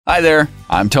Hi there,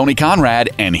 I'm Tony Conrad,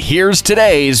 and here's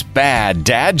today's bad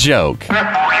dad joke.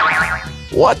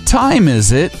 What time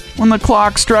is it when the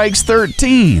clock strikes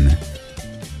 13?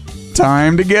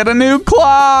 Time to get a new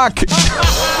clock!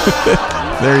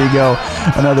 There you go.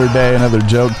 Another day, another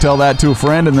joke. Tell that to a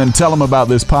friend and then tell them about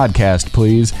this podcast,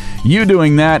 please. You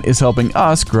doing that is helping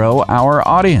us grow our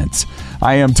audience.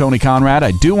 I am Tony Conrad. I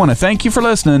do want to thank you for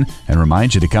listening and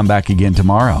remind you to come back again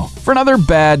tomorrow for another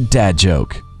bad dad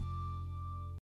joke.